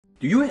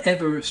Do you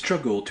ever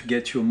struggle to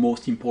get your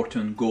most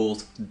important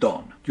goals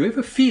done? Do you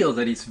ever feel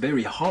that it's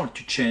very hard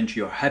to change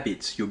your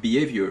habits, your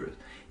behaviors,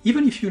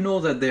 even if you know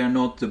that they are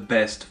not the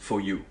best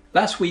for you?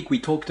 Last week we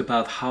talked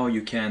about how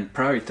you can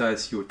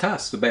prioritize your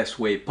tasks the best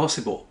way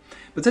possible.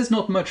 But there's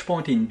not much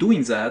point in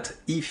doing that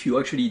if you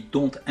actually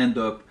don't end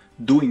up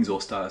doing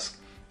those tasks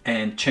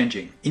and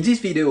changing. In this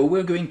video,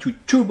 we're going to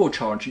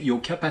turbocharge your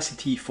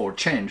capacity for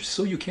change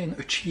so you can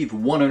achieve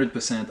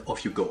 100%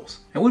 of your goals.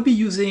 And we'll be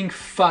using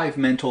 5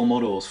 mental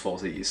models for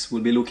this.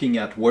 We'll be looking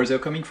at where they're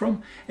coming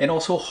from and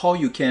also how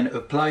you can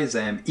apply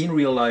them in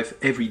real life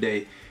every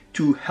day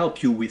to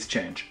help you with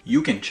change.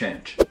 You can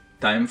change.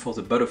 Time for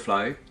the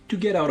butterfly to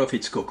get out of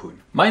its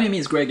cocoon. My name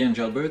is Greg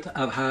Engelbert.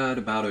 I've had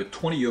about a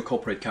 20-year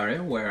corporate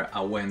career where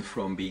I went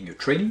from being a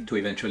trainee to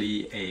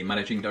eventually a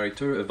managing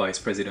director, a vice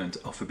president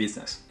of a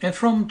business. And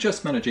from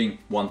just managing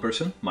one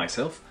person,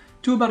 myself,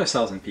 to about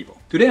 1,000 people.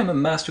 Today I'm a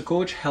master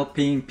coach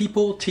helping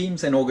people,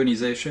 teams and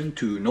organizations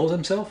to know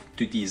themselves,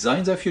 to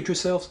design their future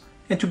selves,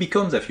 and to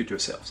become their future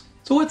selves.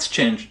 So what's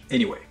change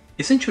anyway?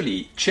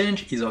 Essentially,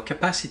 change is our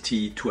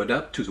capacity to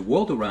adapt to the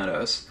world around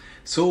us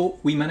so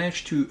we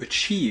manage to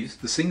achieve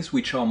the things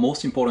which are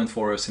most important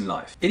for us in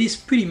life. It is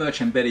pretty much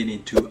embedded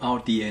into our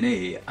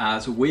DNA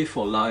as a way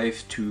for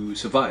life to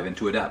survive and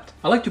to adapt.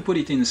 I like to put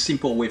it in a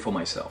simple way for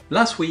myself.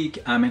 Last week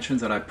I mentioned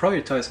that I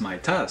prioritize my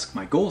tasks,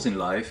 my goals in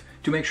life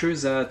to make sure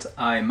that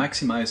I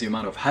maximize the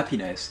amount of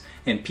happiness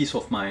and peace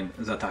of mind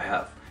that I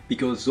have,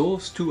 because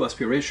those two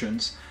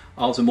aspirations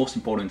are the most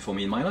important for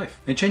me in my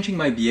life. And changing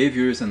my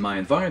behaviors and my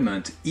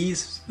environment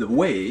is the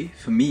way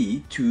for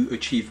me to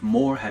achieve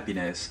more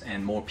happiness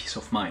and more peace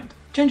of mind.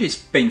 Change is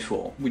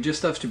painful. We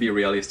just have to be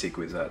realistic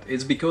with that.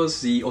 It's because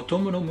the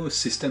autonomous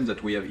system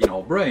that we have in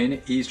our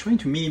brain is trying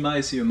to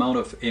minimize the amount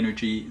of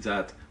energy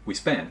that we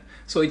spend.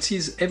 So it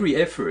sees every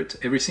effort,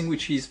 everything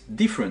which is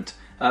different,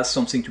 as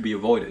something to be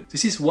avoided.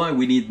 This is why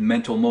we need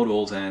mental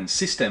models and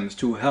systems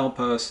to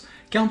help us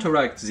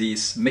counteract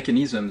these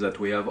mechanisms that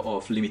we have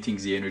of limiting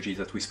the energy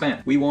that we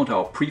spend. We want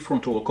our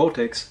prefrontal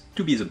cortex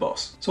to be the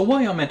boss. So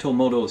why are mental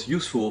models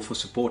useful for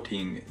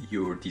supporting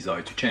your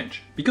desire to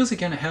change? Because they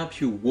can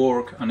help you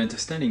work on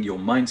understanding your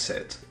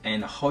mindset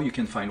and how you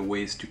can find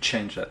ways to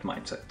change that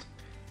mindset.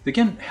 They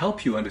can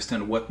help you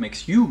understand what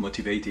makes you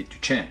motivated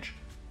to change.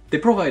 They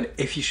provide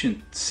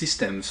efficient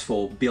systems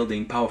for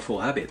building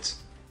powerful habits.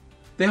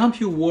 They help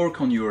you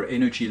work on your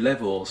energy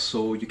levels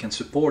so you can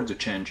support the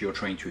change you're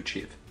trying to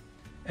achieve.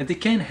 And they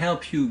can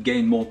help you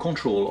gain more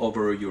control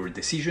over your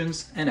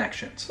decisions and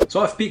actions.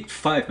 So I've picked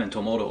 5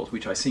 mental models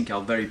which I think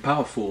are very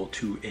powerful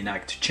to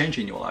enact change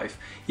in your life.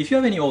 If you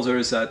have any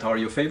others that are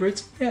your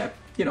favorites,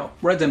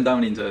 write them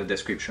down in the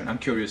description. I'm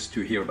curious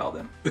to hear about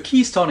them. A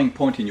key starting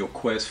point in your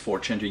quest for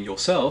changing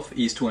yourself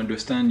is to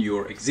understand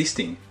your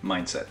existing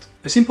mindset.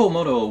 A simple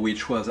model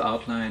which was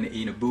outlined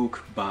in a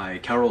book by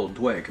Carol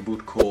Dweck, a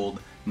book called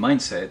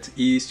Mindset,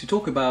 is to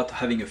talk about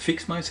having a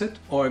fixed mindset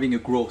or having a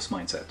growth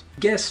mindset.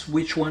 Guess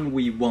which one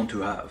we want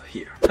to have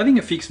here. Having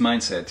a fixed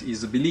mindset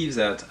is the belief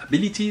that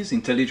abilities,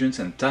 intelligence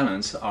and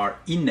talents are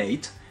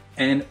innate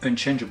and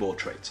unchangeable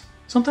traits.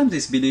 Sometimes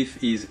this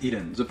belief is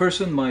hidden. The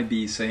person might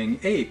be saying,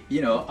 hey,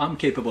 I'm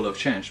capable of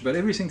change, but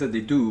everything that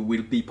they do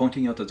will be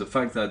pointing out at the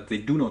fact that they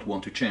do not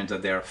want to change,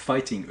 that they are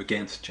fighting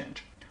against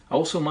change. I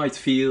also might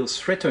feel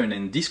threatened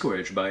and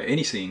discouraged by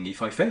anything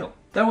if I fail.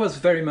 That was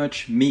very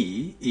much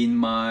me in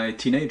my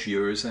teenage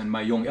years and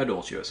my young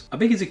adult years. I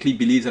basically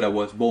believed that I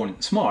was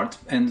born smart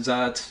and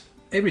that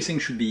everything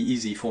should be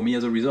easy for me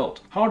as a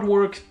result. Hard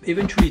work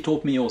eventually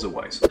taught me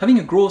otherwise. Having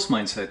a growth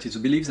mindset is a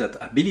belief that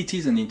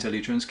abilities and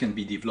intelligence can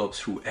be developed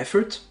through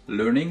effort,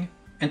 learning,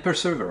 and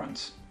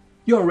perseverance.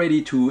 You are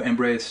ready to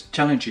embrace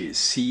challenges,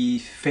 see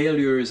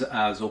failures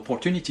as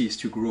opportunities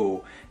to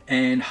grow,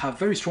 and have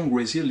very strong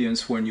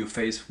resilience when you're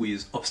faced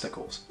with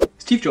obstacles.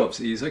 Steve Jobs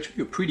is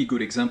actually a pretty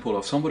good example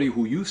of somebody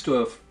who used to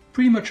have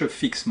pretty much a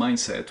fixed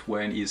mindset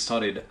when he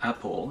started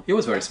Apple. He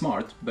was very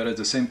smart, but at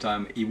the same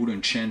time he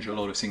wouldn't change a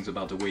lot of things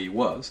about the way he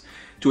was,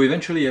 to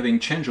eventually having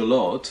changed a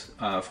lot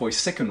for his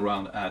second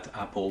round at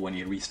Apple when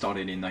he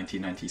restarted in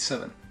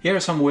 1997. Here are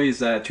some ways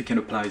that you can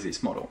apply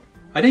this model.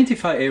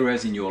 Identify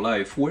areas in your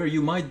life where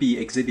you might be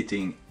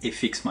exhibiting a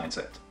fixed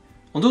mindset.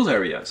 On those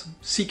areas,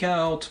 seek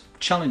out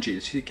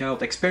challenges, seek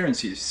out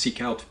experiences,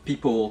 seek out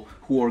people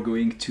who are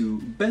going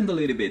to bend a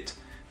little bit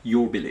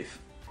your belief.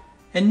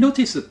 And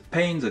notice the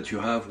pain that you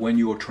have when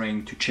you are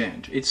trying to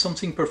change. It's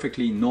something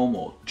perfectly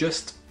normal,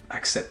 just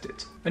accept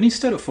it. And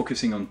instead of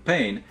focusing on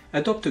pain,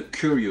 adopt a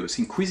curious,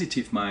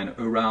 inquisitive mind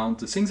around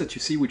the things that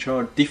you see which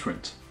are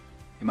different.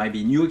 It might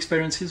be new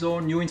experiences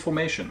or new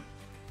information.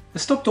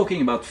 And stop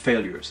talking about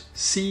failures.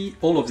 See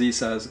all of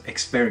this as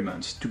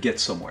experiments to get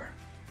somewhere.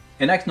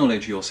 And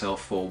acknowledge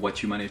yourself for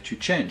what you managed to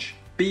change.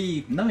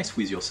 Be nice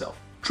with yourself.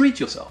 Treat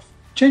yourself.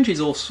 Change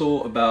is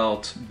also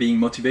about being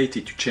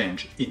motivated to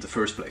change in the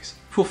first place.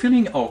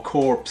 Fulfilling our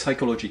core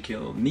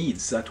psychological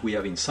needs that we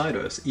have inside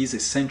us is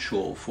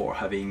essential for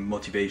having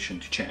motivation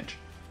to change.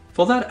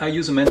 For that, I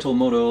use a mental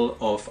model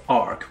of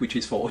ARC, which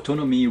is for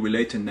autonomy,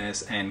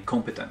 relatedness, and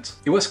competence.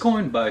 It was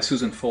coined by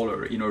Susan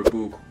Fowler in her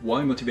book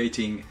Why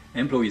Motivating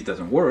Employees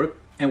Doesn't Work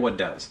and What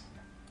Does.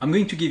 I'm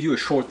going to give you a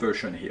short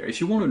version here. If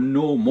you want to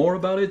know more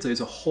about it, there's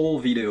a whole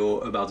video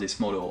about this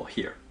model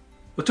here.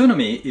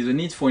 Autonomy is a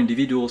need for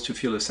individuals to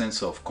feel a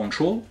sense of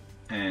control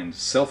and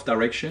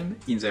self-direction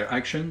in their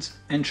actions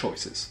and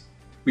choices.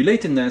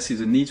 Relatedness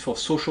is a need for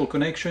social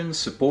connection,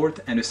 support,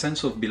 and a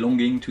sense of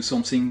belonging to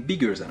something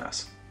bigger than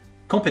us.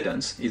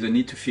 Competence is a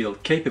need to feel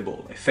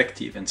capable,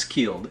 effective, and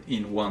skilled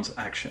in one's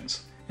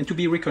actions, and to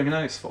be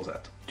recognized for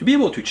that. To be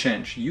able to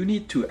change, you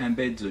need to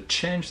embed the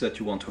change that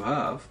you want to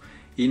have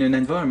in an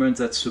environment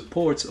that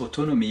supports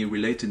autonomy,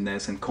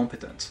 relatedness, and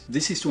competence.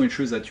 This is to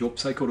ensure that your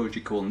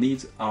psychological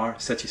needs are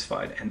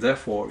satisfied, and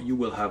therefore you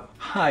will have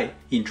high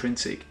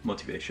intrinsic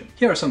motivation.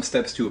 Here are some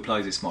steps to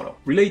apply this model.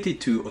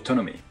 Related to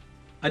autonomy,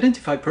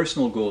 identify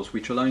personal goals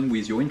which align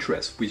with your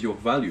interests, with your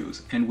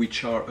values, and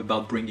which are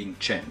about bringing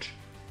change.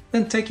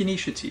 Then take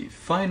initiative,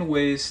 find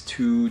ways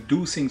to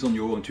do things on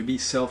your own, to be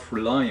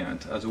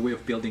self-reliant as a way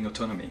of building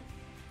autonomy.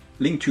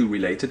 Link to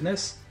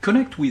relatedness,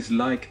 connect with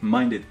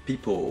like-minded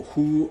people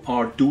who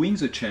are doing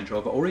the change or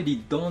have already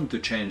done the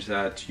change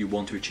that you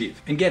want to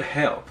achieve. And get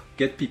help,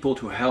 get people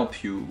to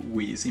help you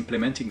with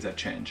implementing that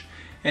change.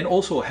 And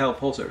also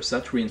help others,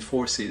 that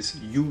reinforces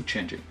you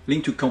changing.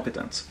 Link to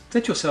competence,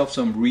 set yourself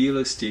some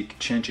realistic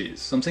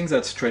changes, some things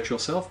that stretch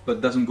yourself but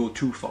doesn't go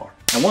too far.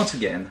 And once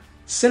again,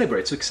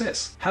 celebrate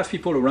success. Have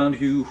people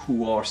around you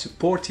who are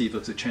supportive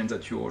of the change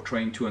that you're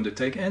trying to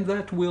undertake and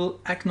that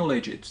will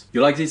acknowledge it. You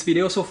like this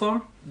video so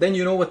far? Then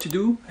you know what to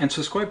do, and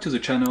subscribe to the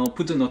channel,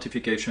 put the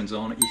notifications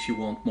on if you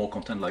want more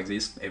content like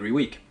this every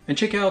week. And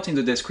check out in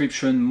the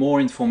description more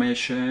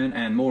information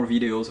and more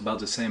videos about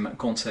the same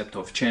concept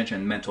of change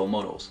and mental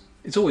models.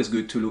 It's always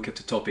good to look at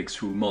the topics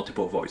through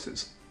multiple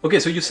voices. Okay,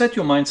 so you set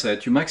your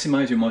mindset, you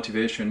maximize your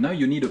motivation, now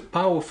you need a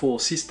powerful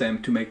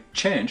system to make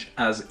change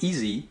as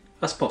easy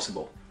as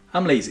possible.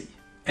 I'm lazy,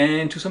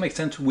 and to some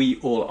extent we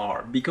all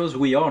are, because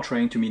we are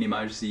trying to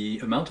minimize the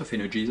amount of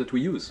energy that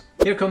we use.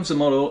 Here comes the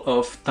model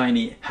of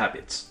tiny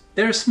habits.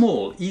 They're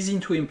small, easy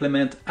to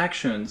implement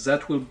actions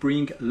that will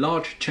bring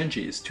large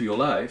changes to your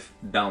life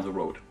down the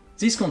road.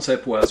 This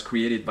concept was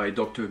created by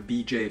Dr.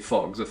 B.J.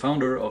 Fogg, the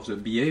founder of the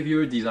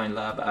Behavior Design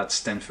Lab at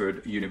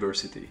Stanford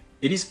University.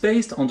 It is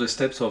based on the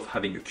steps of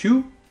having a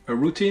cue, a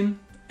routine,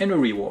 and a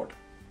reward.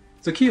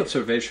 The key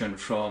observation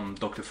from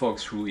Dr. Fogg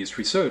through his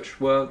research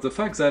was the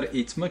fact that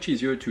it's much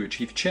easier to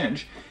achieve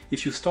change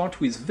if you start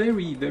with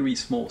very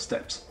small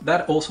steps.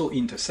 That also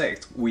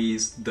intersects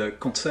with the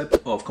concept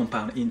of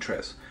compound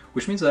interest,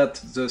 which means that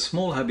the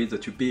small habits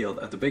that you build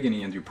at the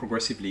beginning and you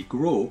progressively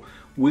grow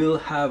will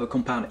have a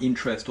compound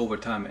interest over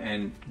time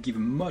and give a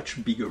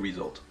much bigger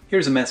result.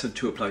 Here's a method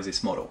to apply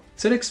this model.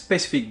 Select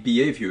specific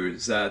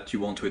behaviors that you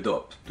want to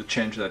adopt, the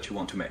change that you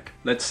want to make.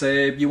 Let's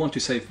say you want to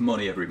save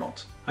money every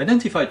month.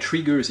 Identify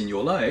triggers in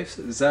your life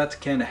that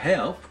can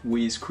help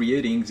with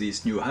creating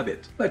this new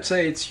habit. Let's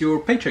say it's your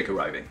paycheck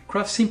arriving.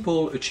 Craft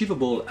simple,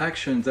 achievable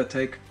actions that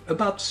take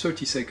about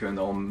 30 seconds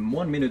or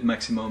 1 minute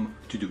maximum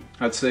to do.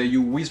 Let's say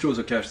you withdraw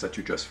the cash that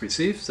you just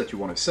received, that you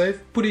want to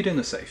save, put it in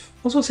a safe.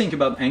 Also think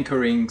about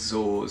anchoring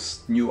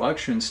those new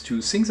actions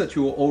to things that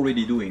you're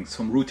already doing,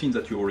 some routines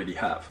that you already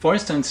have. For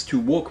instance, to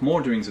walk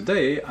more during the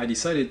day, I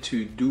decided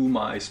to do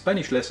my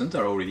Spanish lessons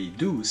that I already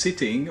do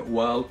sitting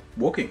while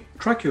walking.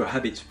 Track your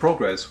habits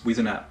progress with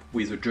an app,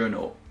 with a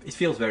journal. It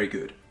feels very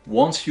good.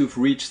 Once you've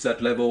reached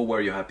that level where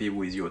you're happy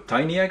with your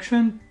tiny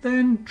action,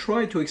 then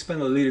try to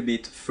expand a little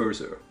bit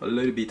further, a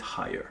little bit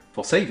higher.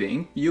 For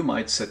saving, you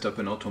might set up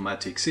an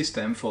automatic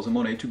system for the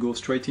money to go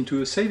straight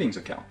into a savings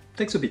account.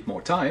 Takes a bit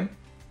more time,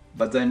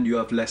 but then you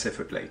have less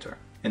effort later.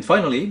 And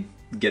finally,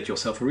 get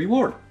yourself a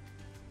reward.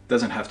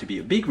 Doesn't have to be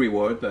a big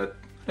reward, but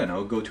I don't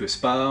know, go to a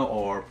spa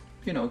or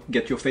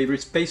get your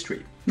favorite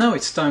pastry. Now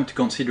it's time to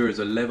consider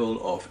the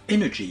level of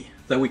energy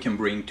that we can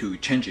bring to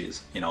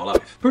changes in our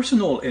life.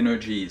 Personal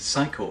energy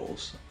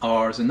cycles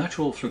are the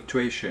natural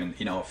fluctuation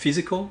in our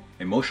physical,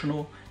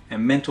 emotional,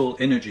 and mental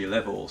energy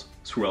levels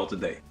throughout the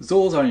day.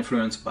 Those are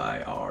influenced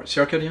by our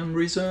circadian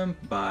rhythm,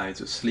 by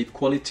the sleep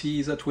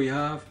quality that we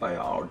have, by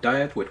our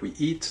diet, what we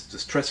eat, the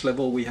stress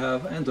level we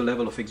have, and the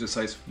level of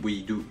exercise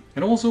we do.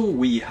 And although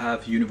we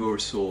have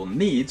universal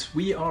needs,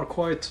 we are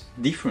quite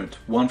different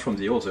one from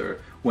the other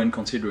when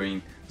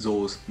considering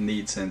those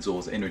needs and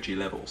those energy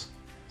levels.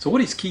 So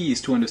what is key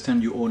is to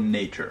understand your own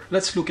nature.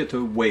 Let's look at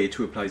a way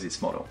to apply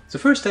this model. The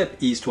first step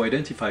is to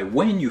identify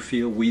when you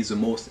feel with the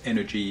most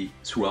energy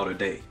throughout a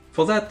day.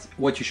 For that,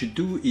 what you should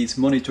do is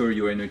monitor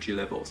your energy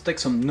levels. Take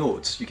some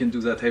notes. You can do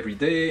that every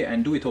day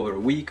and do it over a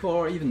week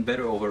or even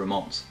better over a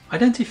month.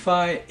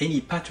 Identify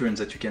any patterns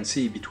that you can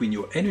see between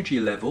your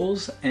energy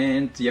levels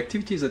and the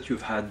activities that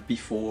you've had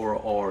before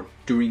or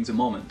during the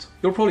moment.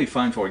 You'll probably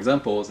find, for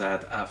example,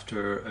 that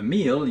after a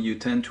meal you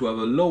tend to have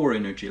a lower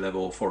energy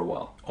level for a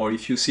while, or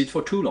if you sit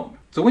for too long.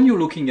 So when you're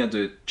looking at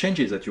the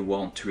changes that you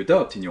want to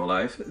adopt in your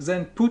life,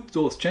 then put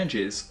those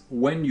changes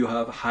when you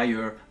have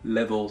higher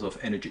levels of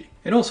energy.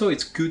 And also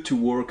it's good to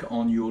work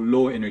on your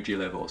low energy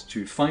levels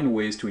to find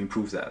ways to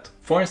improve that.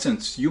 For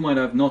instance, you might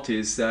have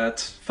noticed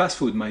that fast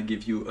food might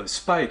give you a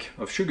spike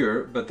of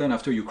sugar, but then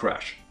after you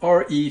crash.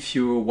 Or if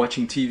you're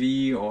watching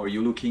TV or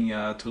you're looking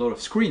at a lot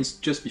of screens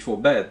just before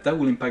bed, that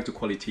will impact the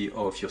quality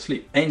of your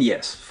sleep. And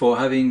yes, for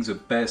having the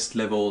best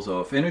levels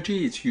of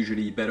energy, it's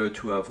usually better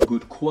to have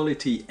good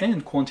quality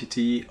and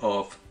quantity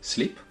of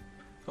sleep,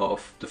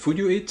 of the food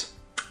you eat,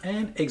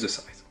 and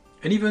exercise.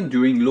 And even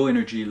during low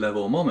energy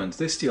level moments,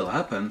 they still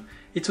happen.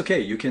 It's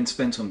okay, you can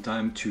spend some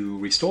time to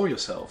restore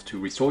yourself, to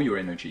restore your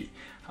energy.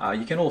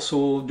 You can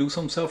also do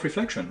some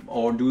self-reflection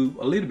or do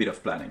a little bit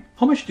of planning.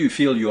 How much do you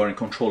feel you are in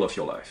control of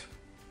your life?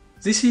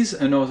 This is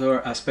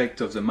another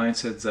aspect of the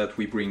mindset that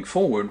we bring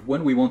forward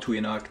when we want to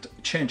enact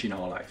change in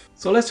our life.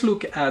 So let's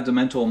look at the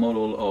mental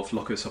model of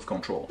locus of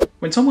control.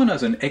 When someone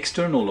has an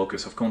external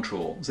locus of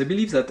control, they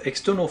believe that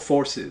external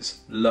forces,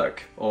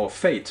 luck or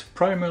fate,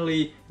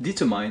 primarily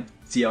determine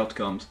the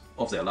outcomes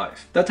of their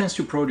life. That tends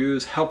to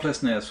produce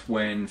helplessness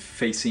when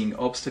facing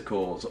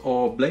obstacles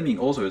or blaming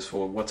others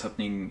for what's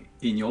happening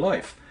in your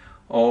life,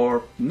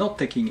 or not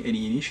taking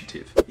any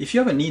initiative. If you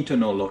have an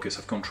internal locus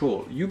of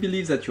control, you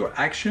believe that your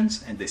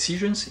actions and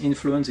decisions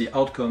influence the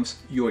outcomes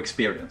you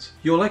experience.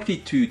 You're likely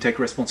to take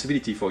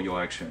responsibility for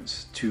your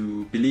actions,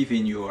 to believe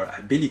in your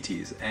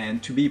abilities,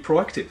 and to be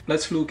proactive.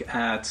 Let's look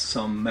at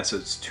some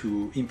methods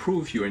to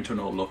improve your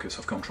internal locus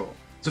of control.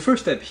 The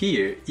first step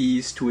here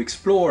is to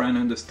explore and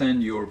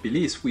understand your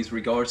beliefs with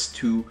regards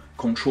to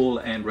control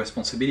and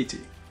responsibility.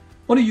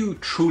 What do you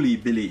truly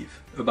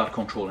believe about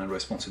control and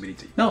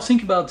responsibility? Now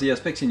think about the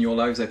aspects in your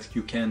life that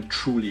you can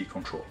truly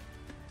control.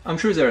 I'm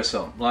sure there are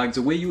some, like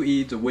the way you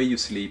eat, the way you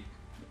sleep,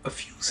 a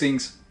few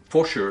things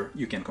for sure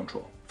you can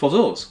control. For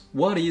those,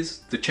 what is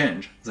the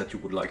change that you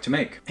would like to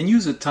make? And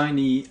use a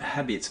tiny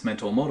habits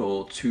mental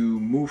model to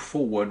move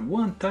forward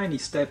one tiny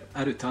step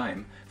at a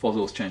time for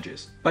those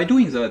changes. By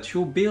doing that,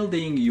 you're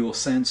building your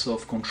sense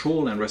of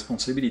control and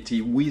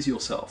responsibility with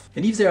yourself.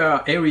 And if there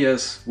are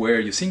areas where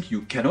you think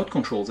you cannot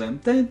control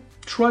them, then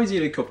try the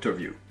helicopter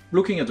view.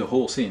 Looking at the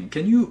whole scene,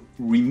 can you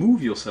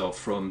remove yourself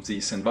from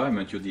this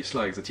environment you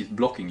dislike that is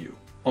blocking you?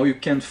 Or you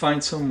can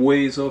find some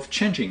ways of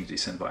changing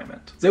this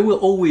environment. There will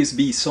always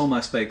be some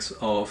aspects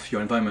of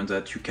your environment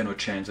that you cannot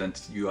change and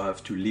you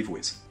have to live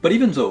with. But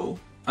even though,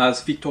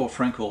 as Viktor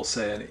Frankl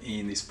said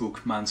in his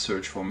book Man's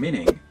Search for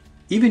Meaning,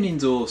 even in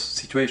those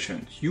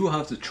situations, you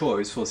have the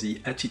choice for the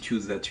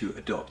attitudes that you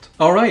adopt.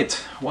 Alright,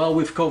 well,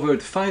 we've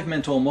covered 5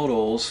 mental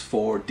models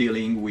for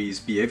dealing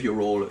with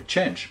behavioral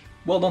change.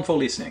 Well done for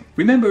listening.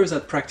 Remember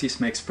that practice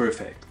makes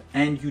perfect,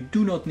 and you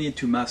do not need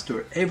to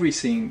master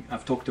everything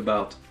I've talked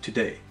about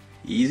today.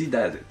 Easy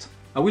does it.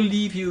 I will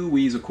leave you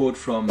with a quote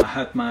from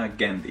Mahatma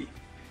Gandhi.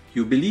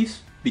 Your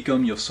beliefs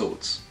become your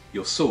thoughts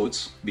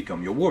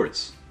become your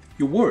words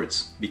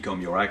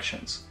become your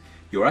actions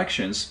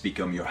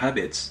become your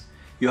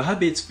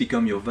habits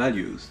become your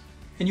values,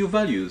 and your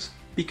values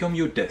become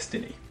your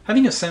destiny.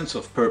 Having a sense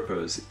of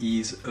purpose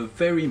is a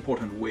very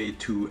important way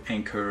to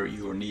anchor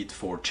your need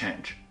for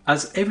change,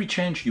 as every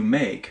change you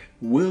make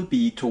will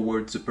be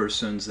towards the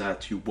person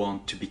that you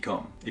want to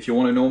become. If you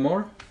want to know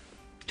more,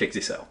 check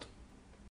this out.